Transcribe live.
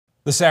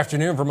This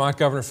afternoon, Vermont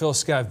Governor Phil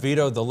Scott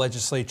vetoed the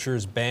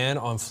legislature's ban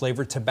on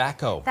flavored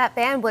tobacco. That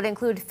ban would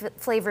include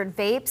flavored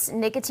vapes,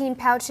 nicotine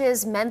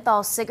pouches,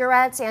 menthol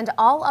cigarettes, and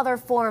all other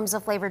forms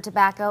of flavored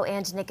tobacco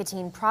and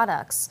nicotine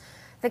products.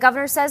 The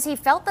governor says he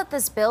felt that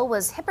this bill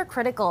was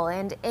hypocritical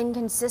and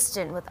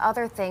inconsistent with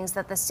other things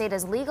that the state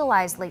has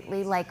legalized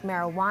lately, like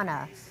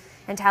marijuana,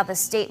 and how the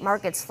state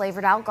markets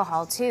flavored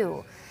alcohol,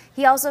 too.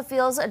 He also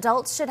feels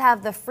adults should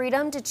have the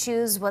freedom to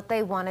choose what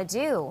they want to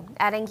do,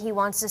 adding he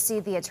wants to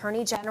see the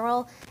Attorney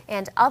General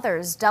and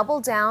others double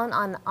down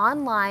on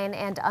online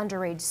and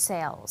underage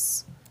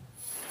sales.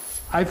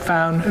 I've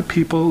found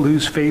people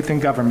lose faith in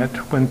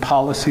government when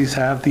policies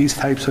have these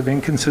types of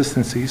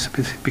inconsistencies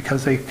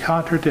because they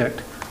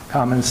contradict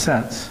common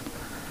sense.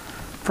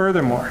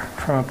 Furthermore,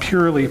 from a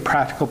purely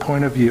practical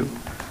point of view,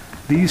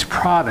 these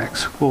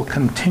products will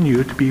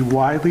continue to be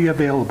widely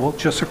available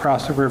just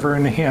across the river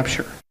in New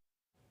Hampshire.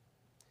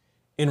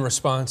 In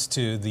response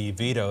to the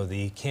veto,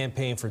 the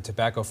Campaign for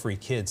Tobacco-Free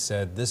Kids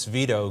said this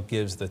veto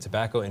gives the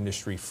tobacco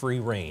industry free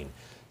rein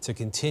to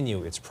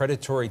continue its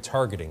predatory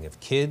targeting of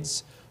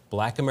kids,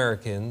 Black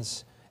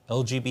Americans,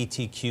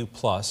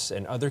 LGBTQ+,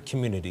 and other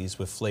communities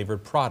with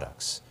flavored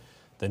products.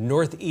 The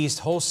Northeast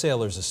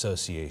Wholesalers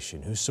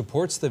Association, who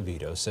supports the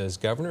veto, says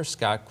Governor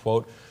Scott,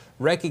 quote,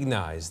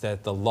 recognized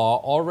that the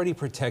law already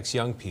protects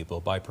young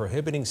people by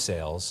prohibiting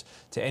sales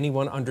to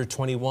anyone under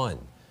 21.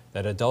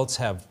 That adults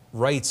have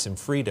rights and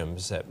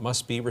freedoms that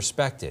must be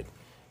respected,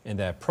 and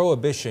that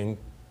prohibition,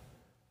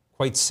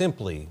 quite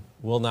simply,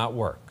 will not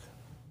work.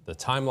 The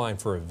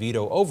timeline for a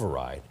veto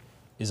override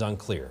is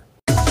unclear.